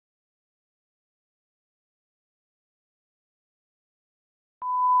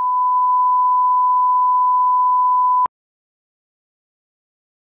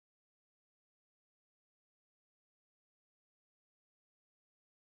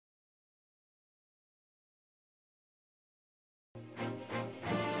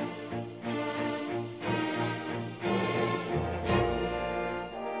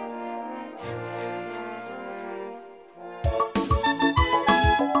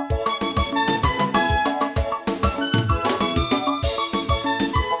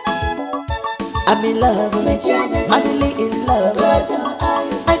I'm in love, madly in love.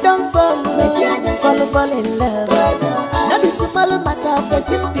 I don't fall in love. Not be small matter,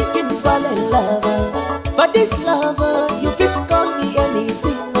 person picking fall in love. For this love, you fit call me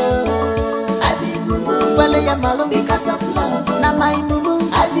anything. I be mumu, well I am alone because of love. Now my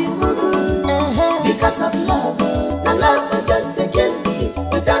mumu, I be mumu, because of love. Now love just to kill me,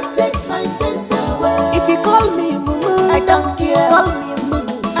 you don't take my sense away. If you call me mumu, I don't care. Call me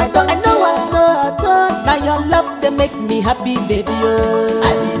mumu, I know what at all. Now your love they make me happy, baby.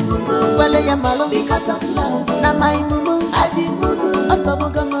 I be mumu, well I am alone because of love. Now my mumu, I be mumu,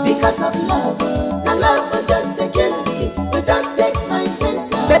 because of love. Now love just to kill me, you don't take my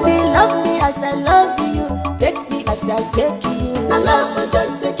sense away. Baby, love me as I love you, take me as I take you. Now love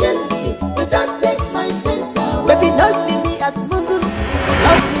just to kill me, you don't take my sense away. Baby, don't see me as mugu,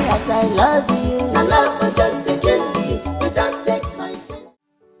 love me as I love you. Now love just to kill me, you don't take my sense.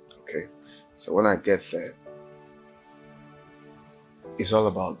 Okay, so when I get there, it's all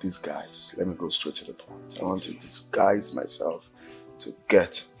about these guys. Let me go straight to the point. I want to disguise myself to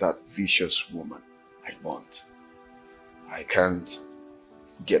get that vicious woman I want. I can't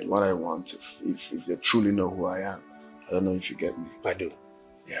get what I want if they truly know who I am. I don't know if you get me. I do.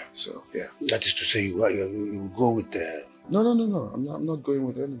 Yeah, so, yeah. That is to say, you go with the... No. I'm not going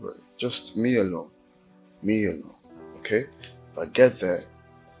with anybody. Just me alone. Me alone. Okay? If I get there,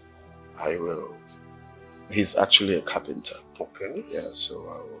 I will... He's actually a carpenter. Okay. Yeah, so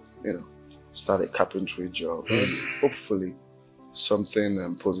I will, start a carpentry job. And hopefully,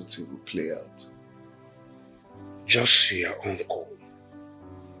 something positive will play out. Just your uncle.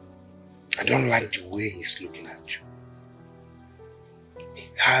 I don't like the way he's looking at you. He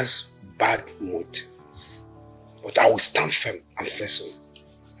has bad motive. But I will stand firm and face him.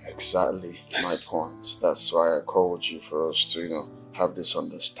 Exactly, yes. My point. That's why I called you, for us to, have this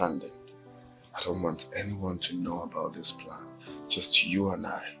understanding. I don't want anyone to know about this plan. Just you and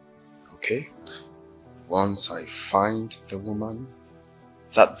I, okay? Once I find the woman,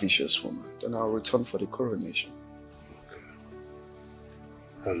 that vicious woman, then I'll return for the coronation. Okay.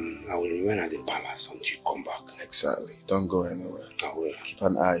 I will remain at the palace until you come back. Exactly. Don't go anywhere. I will. Keep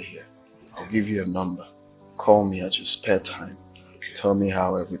an eye here. Okay. I'll give you a number. Call me at your spare time. Okay. Tell me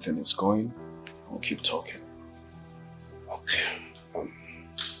how everything is going. We'll keep talking. Okay.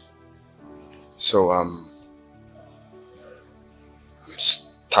 So, I'm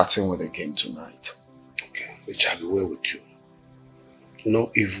starting with a game tonight. Okay. It shall be well with you.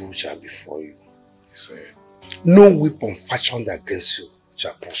 No evil shall befall you. You say. No weapon fashioned against you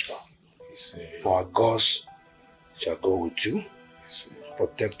shall prosper. You say. Our gods shall go with you. You say.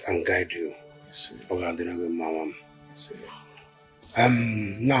 Protect and guide you. You say. You say.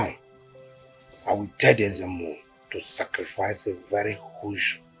 Now, I will tell the Zemo to sacrifice a very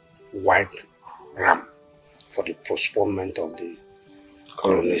huge white ram for the postponement of the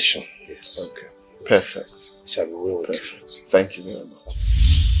coronation. Yes. Okay. Perfect. Shall be well with you. Perfect. Thank you very much.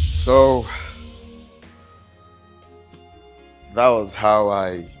 So that was how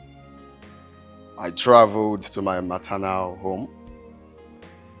I traveled to my maternal home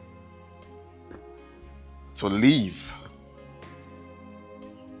to live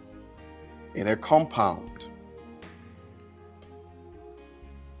in a compound,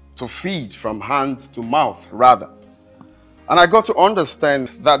 to feed from hand to mouth, rather. And I got to understand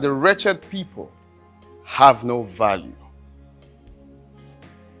that the wretched people have no value.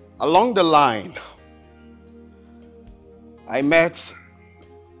 Along the line, I met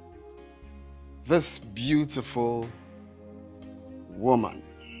this beautiful woman.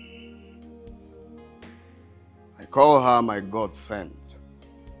 I call her my God sent.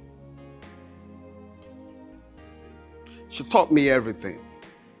 She taught me everything.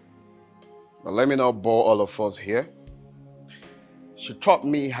 But let me not bore all of us here. She taught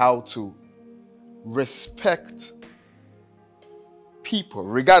me how to respect people,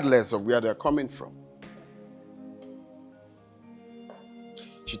 regardless of where they're coming from.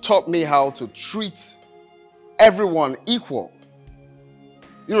 She taught me how to treat everyone equal,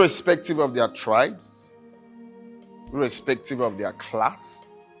 irrespective of their tribes, irrespective of their class,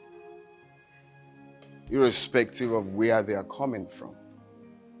 irrespective of where they are coming from.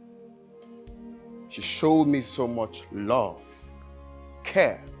 She showed me so much love,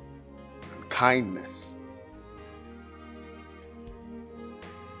 care, and kindness.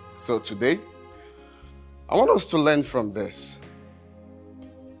 So today, I want us to learn from this.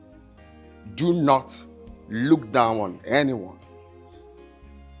 Do not look down on anyone,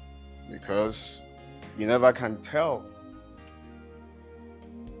 because you never can tell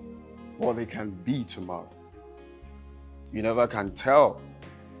what they can be tomorrow. You never can tell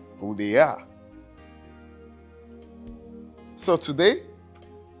who they are So today,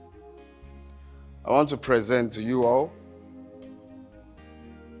 I want to present to you all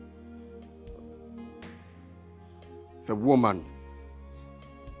the woman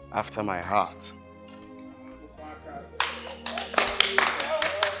after my heart.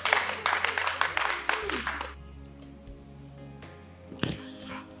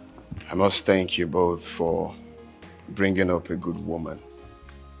 I must thank you both for bringing up a good woman.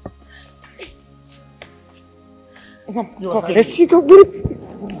 God bless you, God bless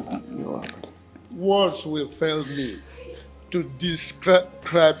you. Words will fail me to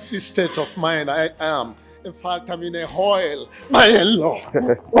describe the state of mind I am. In fact, I'm in a hoil. My in-law.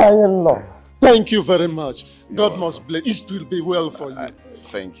 My in-law. Thank you very much. God must bless. It will be well for you.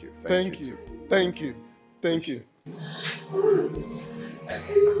 Thank you. Thank you. Thank you. Thank you.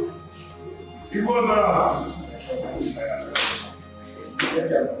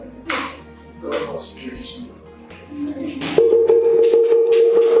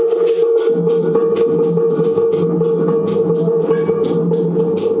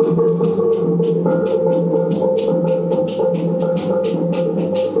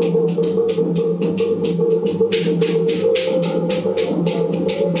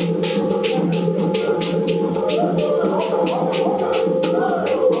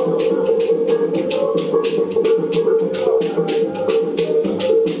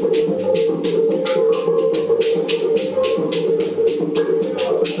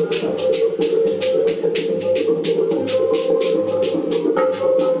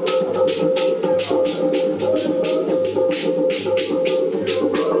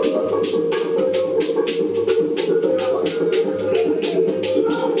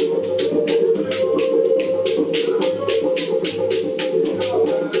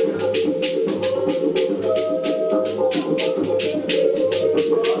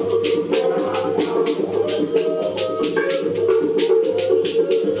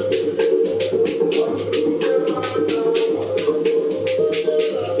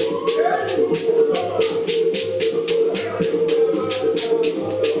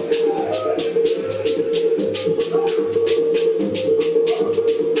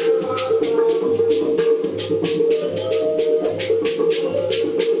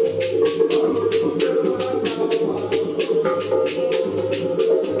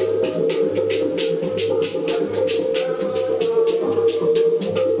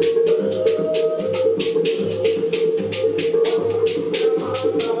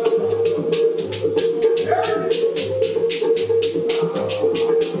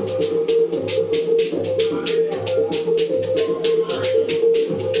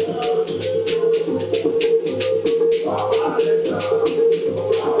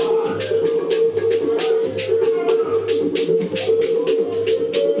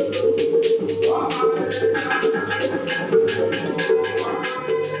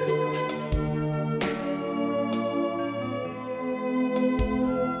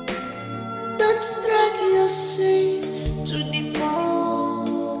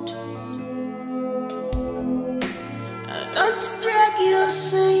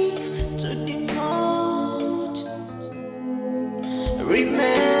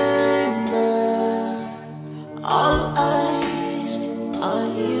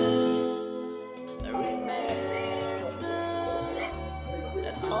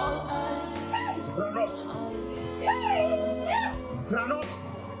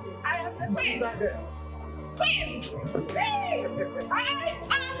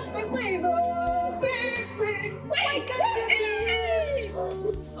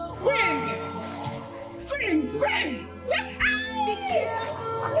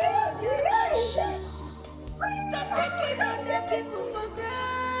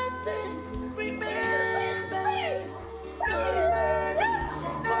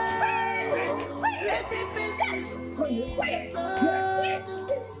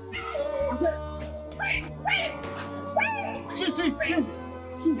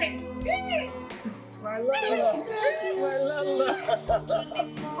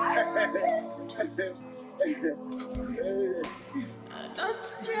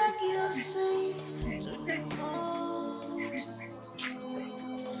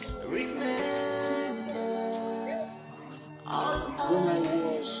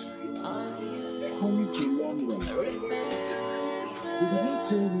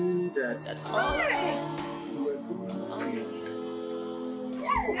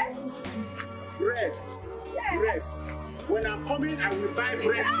 When I'm coming, I will buy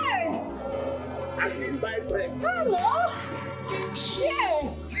bread. I will buy bread. Hello?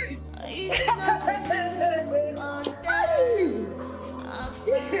 Yes.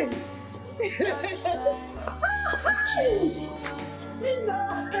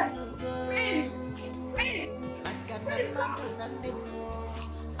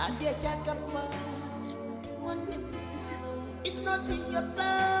 It's not in your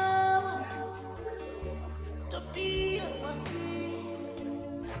power to be a monkey.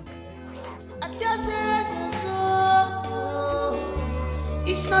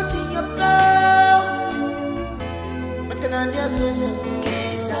 It's not in your power.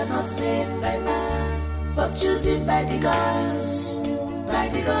 Kings are not made by man, but chosen by the gods. By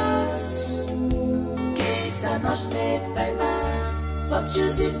the gods. Kings are not made by man, but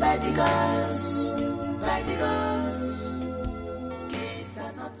chosen by the gods. By the gods. Kings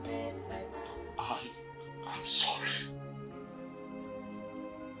are not made by man. I'm sorry.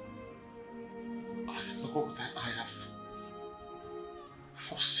 I know that I have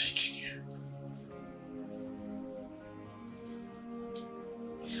forsaken you.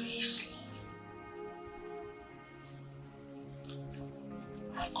 Please, Lord,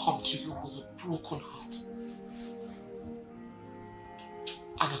 I come to you with a broken heart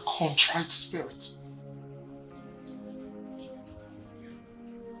and a contrite spirit.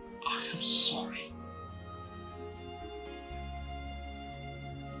 I am sorry.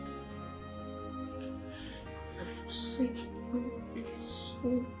 I have forsaken you in so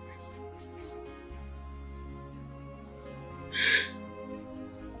many ways.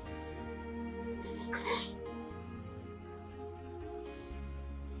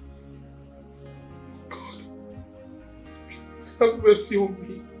 God, please have mercy on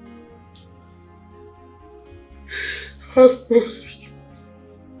me. Have mercy.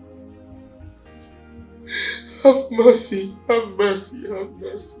 Have mercy, have mercy, have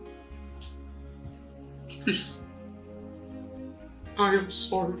mercy. Please. I am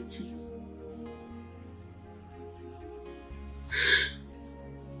sorry, please.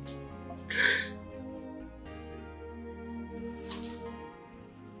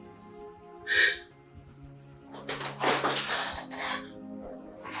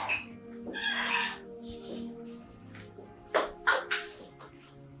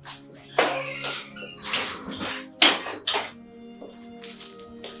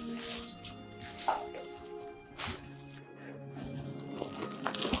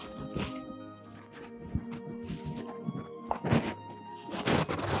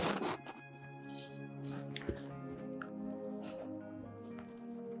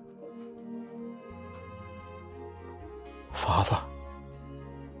 Father,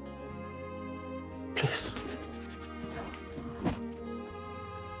 please.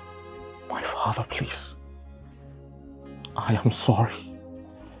 My father, please. I am sorry.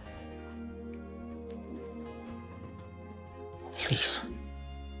 Please.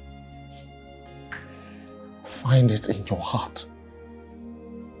 Find it in your heart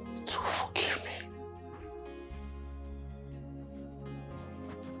to forgive me.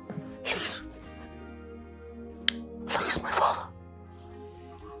 Please. Please, my father.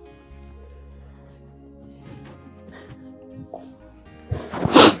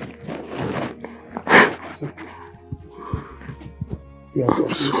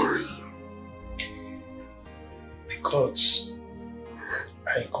 I'm sorry. The gods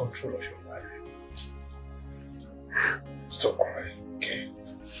are in control of your life. Stop crying, okay?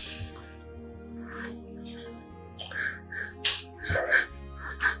 It's alright.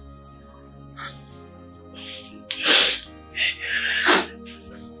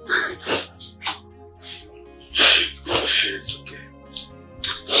 It's okay.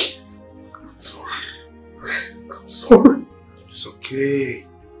 I'm sorry. I'm sorry. It's okay.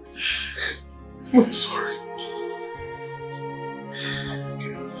 I'm sorry.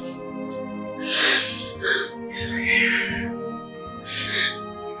 Okay. It's okay.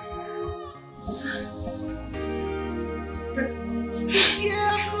 Be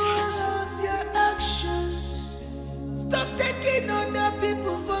careful of your actions. Stop taking other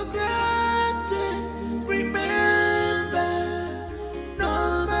people for granted. Remember,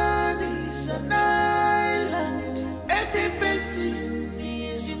 no man is an island. Every person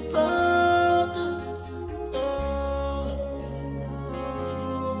is important.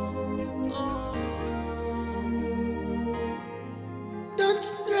 Don't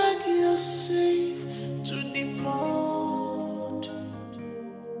drag yourself to the mud.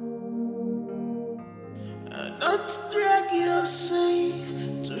 Don't drag yourself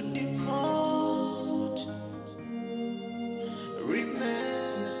to the mud.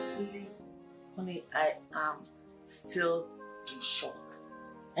 Remember. Honey, I am still in shock.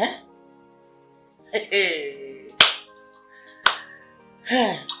 Eh?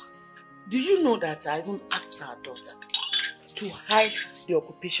 Do you know that I even asked our daughter to hide the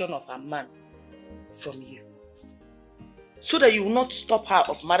occupation of her man from you? So that you will not stop her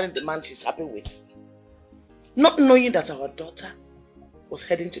of marrying the man she's happy with. not knowing that our daughter was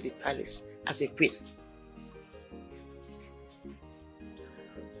heading to the palace as a queen.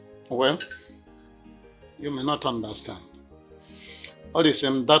 Well, you may not understand. All the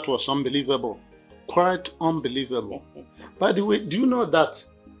same, that was unbelievable. Quite unbelievable. By the way, do you know that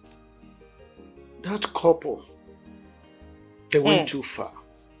that couple, they went too far.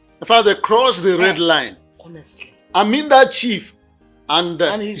 In fact, they crossed the red line. Honestly. I mean that chief and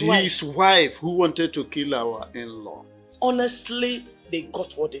his wife who wanted to kill our in-law. Honestly, they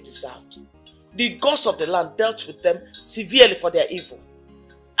got what they deserved. The gods of the land dealt with them severely for their evil.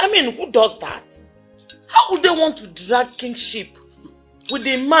 I mean, who does that? How would they want to drag kingship with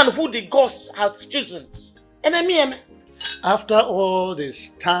the man who the gods have chosen? Enemy. After all the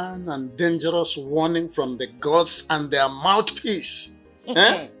stern and dangerous warning from the gods and their mouthpiece,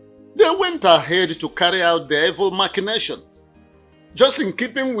 they went ahead to carry out their evil machination. Just in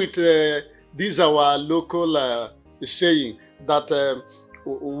keeping with this our local saying that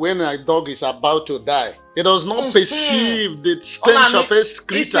when a dog is about to die, it does not perceive the stench of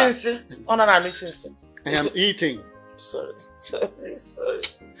excreta. I am eating. Sorry.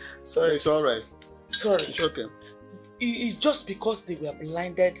 It's all right. Sorry. It's okay. It's just because they were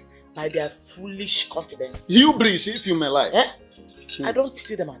blinded by their foolish confidence. Hubris, if you may like. I don't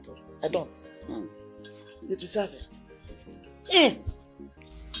pity them at all. I don't. You deserve it.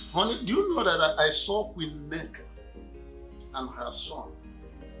 Honey, do you know that I saw Queen Nneka and her son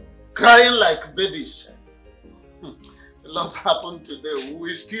crying like babies? A lot happened today. We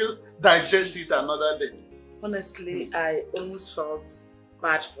will still digest it another day. Honestly, I almost felt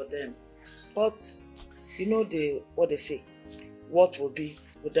bad for them. But you know what they say. What will be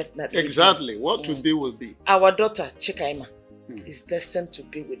will definitely exactly. be. What will be will be. Our daughter, Chikaima, is destined to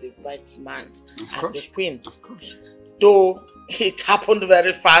be with the right man as a queen. Of course. Though it happened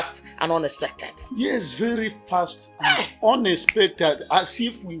very fast and unexpected. Yes, very fast and unexpected, as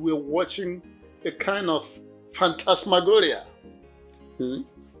if we were watching a kind of phantasmagoria.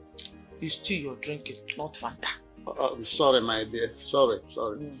 It's tea you're drinking, not Fanta. I'm sorry, my dear. Sorry.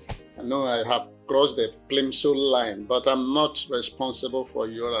 I know I have crossed the plimsoll line, but I'm not responsible for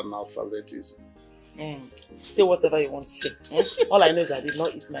your analphabetism. Say whatever you want to say. All I know is I did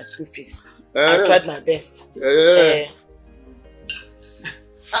not eat my school fees. I tried my best. I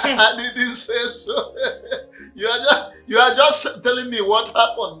didn't say so. You are just telling me what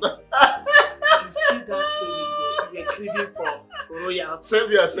happened. You see that thing you were craving for royalty. Save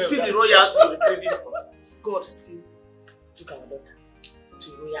yourself. You see the royalty you were craving for. God still took our daughter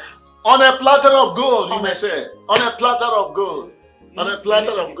to royal house. On a platter of gold, you may say. On a platter of gold. On a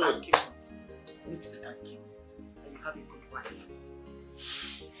platter of gold. You need to be thanking that you have a good wife.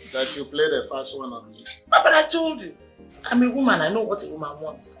 That you played the first one on me. But I told you, I'm a woman. I know what a woman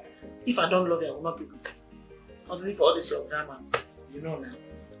wants. If I don't love you, I will not be with you. Only for all this your drama, you know now.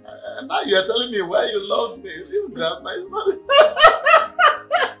 Now you are telling me why you love me. This grandma is not.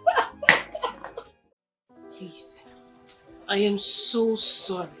 Please, I am so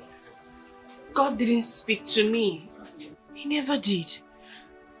sorry. God didn't speak to me. He never did.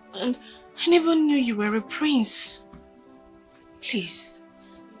 And I never knew you were a prince. Please,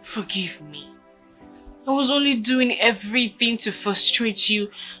 forgive me. I was only doing everything to frustrate you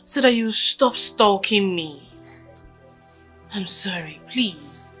so that you stop stalking me. I'm sorry,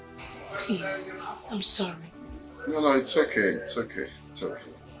 please. Please, I'm sorry. No, it's okay. It's okay. It's okay.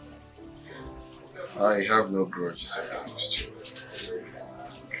 I have no grudges against you.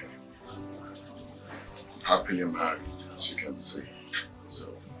 Okay. Happily married, as you can see. So,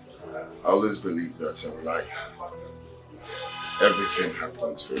 I always believe that in life, everything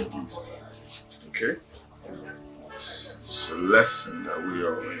happens for a reason. Okay? It's a lesson that we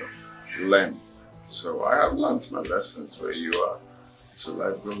all learn. So, I have learned my lessons where you are. So,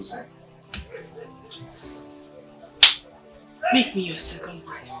 life goes on. Make me your second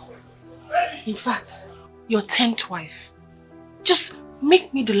wife. In fact, your 10th wife. Just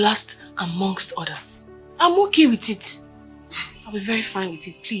make me the last amongst others. I'm okay with it. I'll be very fine with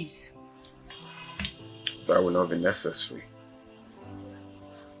it, please. That will not be necessary.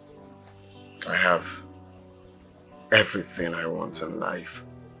 I have everything I want in life,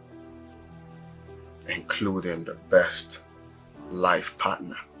 including the best life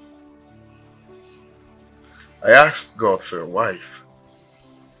partner. I asked God for a wife.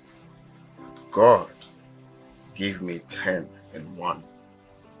 God gave me 10 in one.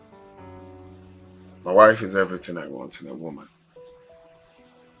 My wife is everything I want in a woman.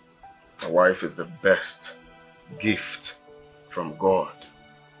 My wife is the best gift from God.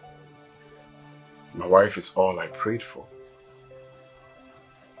 My wife is all I prayed for.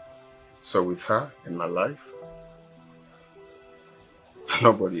 So with her in my life,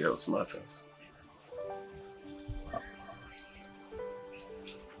 Nobody else matters.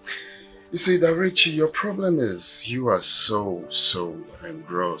 You see, Darichi, your problem is you are so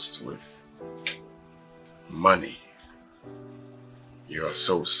engrossed with money. You are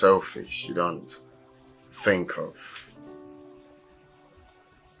so selfish. You don't think of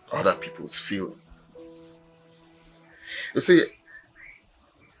other people's feelings. You see,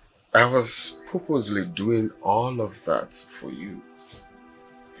 I was purposely doing all of that for you.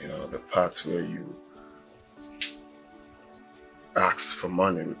 You know, the part where you ask for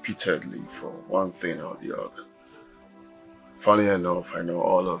money repeatedly for one thing or the other. Funny enough, I know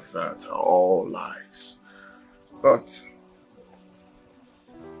all of that are all lies. But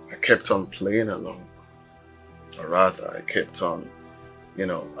I kept on playing along. Or rather, I kept on, you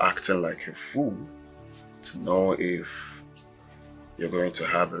know, acting like a fool to know if you're going to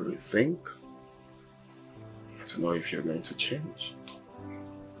have a rethink, to know if you're going to change.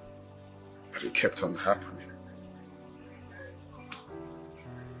 But it kept on happening.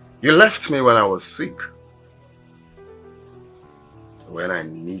 You left me when I was sick, when I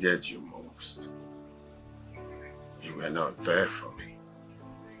needed you most. You were not there for me.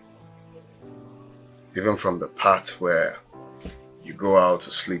 Even from the part where you go out to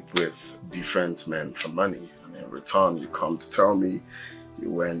sleep with different men for money, and in return you come to tell me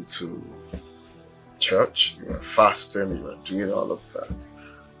you went to church, you were fasting, you were doing all of that.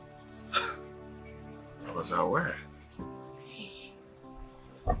 I was aware.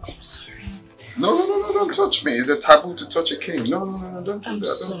 I'm sorry. No, don't touch me. It's a taboo to touch a king. No, don't do I'm that.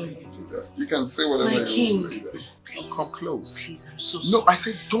 sorry. Don't do that. You can say whatever you want to say. Please. Come close. Please, I'm so sorry. No, I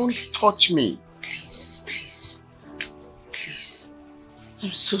said don't touch me. Please.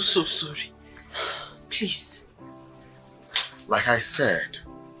 I'm so sorry. Please. Like I said,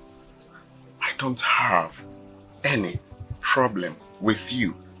 I don't have any problem with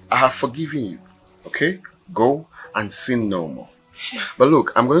you. I have forgiven you. Okay? Go and sin no more. But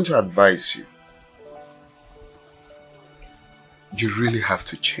look, I'm going to advise you. You really have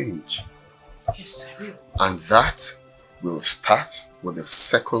to change. Yes, I will. And that will start with the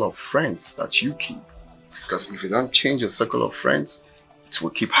circle of friends that you keep. Because if you don't change your circle of friends, it will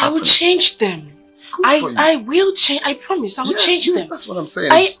keep happening. I will change them. I will change. I promise. I will change them. Yes, that's what I'm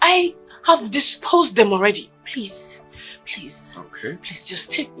saying. I have disposed them already. Please. Okay. Please,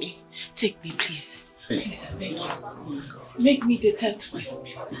 just take me. Take me, please. Hey. Please, I beg you. Oh my God. Make me the 10th wife,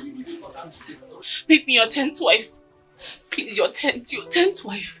 please. Make me your 10th wife. Please, your 10th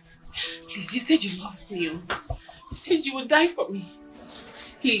wife. Please, you said you loved me. You said you would die for me.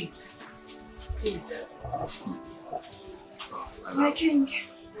 Please. My king.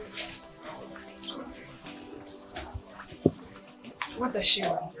 What does she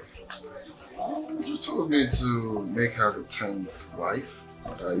want? You told me to make her the 10th wife,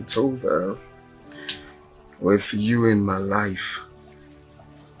 but I told her, with you in my life,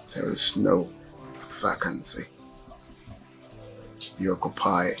 there is no vacancy. You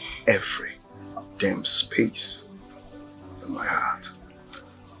occupy every damn space in my heart.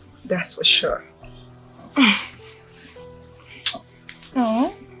 That's for sure.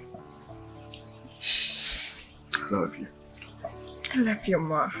 Oh. I love you. I love you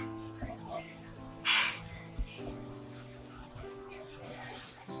more.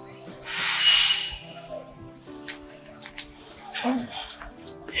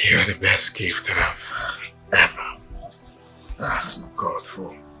 You're the best gift that I've ever asked God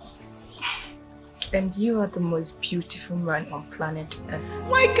for. And you are the most beautiful man on planet Earth.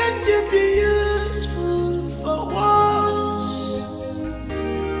 Why can't you be useful for once?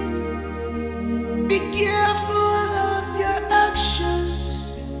 Be careful of your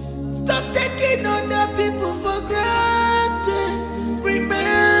actions. Stop taking other people for granted.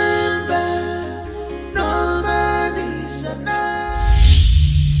 Remember, nobody's enough.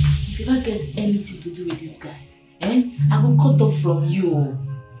 If you don't get anything to do with this guy, I will cut off from you.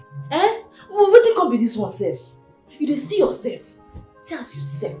 What think come be this one self? You dey see yourself. See as you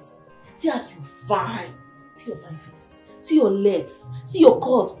set. See as you fine. See your fine face. See your legs. See your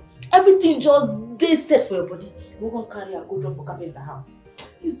curves. Everything just dey set for your body. You won't carry and go drop for carpenter house.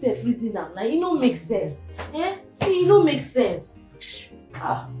 You self reason am. Like, it don't make sense. It don't make sense.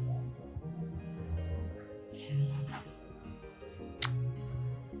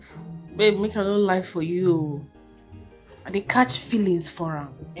 Babe, make I no lie for you. I dey catch feelings for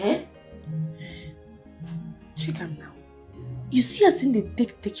am. She calm now. You see as in they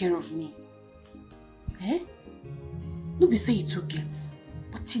take care of me. No be say you too get,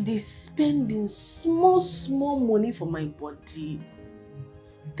 but they spending small money for my body.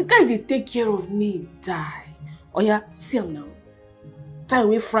 The guy they take care of me die. Oh yeah, see him now. time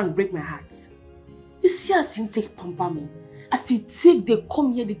when Frank break my heart. You see as he take pamper me. As he take, they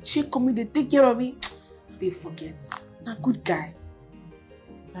come here, they check on me, they take care of me. They forget. Na good guy.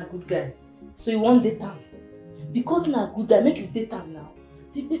 Na good guy. So you want date am? Because na good guy, make you date am now.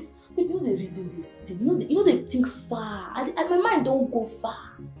 People they reason this thing. You know they think far. And my mind don't go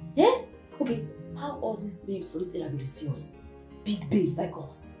far. Eh? Okay, how all these babes for this area be serious? Big babes like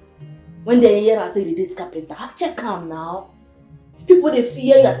us. When they hear and say they date carpenter, check am now. People they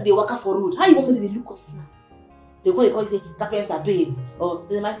fear you as they walk for road. How you want me to look us now? They call you say carpenter babe. Or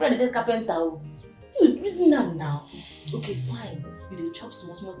my friend they date carpenter. Oh. You reason am now. Okay, fine. You dey chop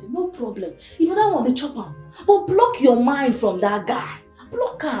small thing, no problem. If you don't want to chop am, but block your mind from that guy.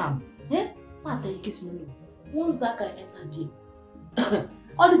 Block him. Eh? I tell you, in case you know. Once that guy enter there,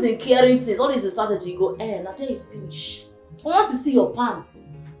 all these caring things, all these strategy, you go, now tell you finish. Once you see your pants,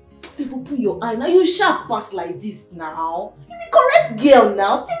 people put your eye. Now you sharp pass like this now. You be correct girl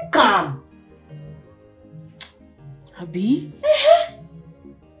now. Think calm. Abi?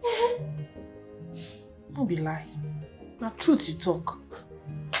 Don't be lie. Na truth you talk.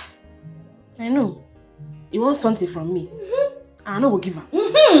 I know. You want something from me. I no go give am.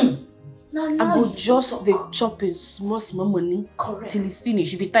 I go just dey chop in small money. Correct. Till it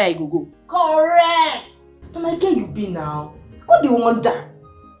finish. If you tire, you go. Correct. And I get you be now. God, you wonder.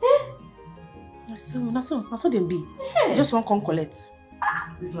 Na so dem be. Just want come collect.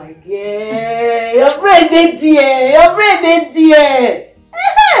 This my girl. Your friend dey there.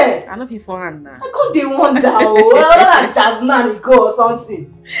 I know fit for hand now. I can't dey wonder. Like Jasmine go or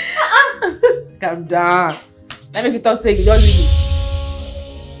something. Calm down. Let me talk say you don't leave it.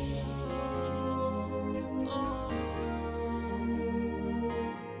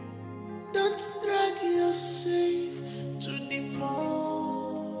 Don't drag yourself to the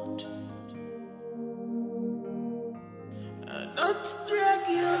mud. Don't drag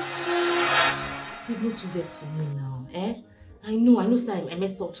yourself. You go to vex for me now, eh? I know say I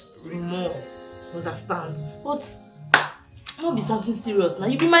mess up more. Understand? But it won't be something serious now.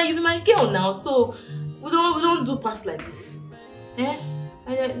 You be my girl now, so we don't do pass like this. Eh?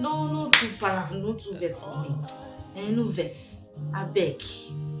 No too paraff, no too vex for me. No vex. I beg.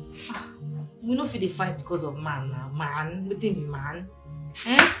 We no fit dey fight because of man now. Man, wetin be man?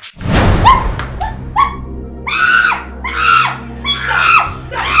 Eh?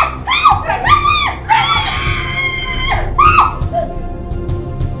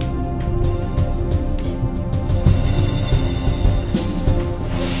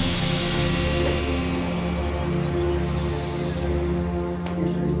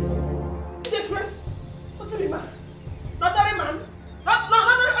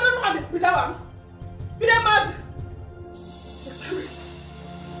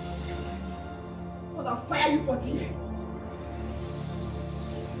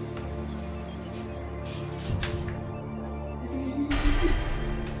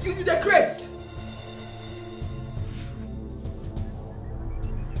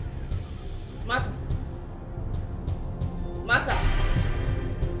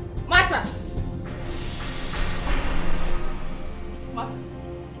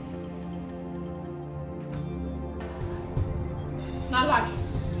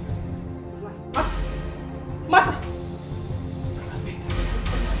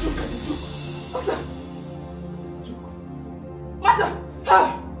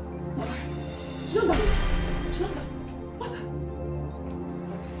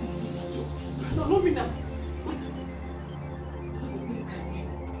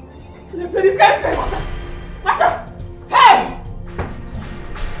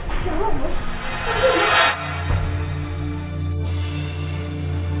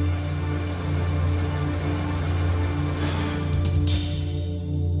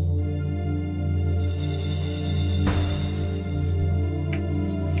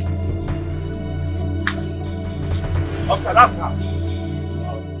 That's her.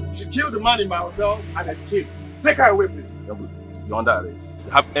 She killed the man in my hotel and escaped. Take her away, please. You're under arrest.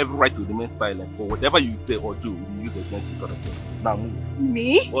 You have every right to remain silent. For whatever you say or do, we use against you. Now move.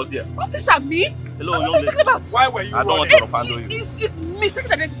 Me? What's here? Officer, me? Hello, what are you talking about? Why were you running? I don't want to handle you. It's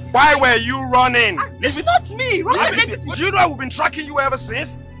mistaken identity. Why were you running? It's not me. Wrong identity. Do you know we've been tracking you ever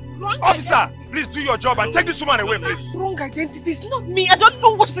since? Officer, please do your job and take this woman away, please. Wrong identity. It's not me. I don't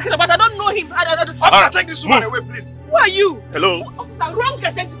know what you're talking about. I don't know him. Officer, take this woman away, please. Who are you? Hello? Officer, wrong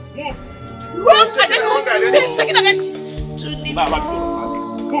identity. Wrong identity. Mistaken identity.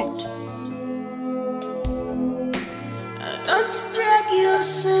 Don't drag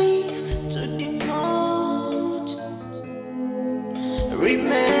yourself to the mud.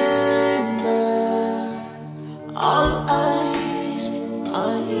 Remember, all eyes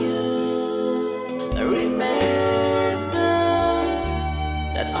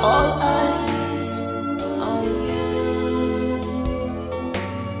all eyes on you.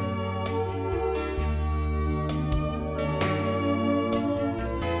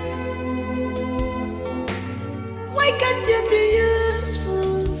 Why can't you be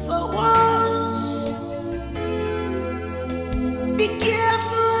useful for once? Be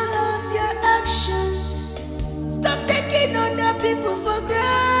careful of your actions. Stop taking other people for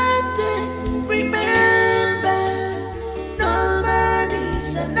granted. Remember, no man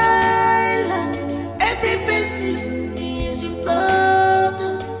is an island. Every person is important.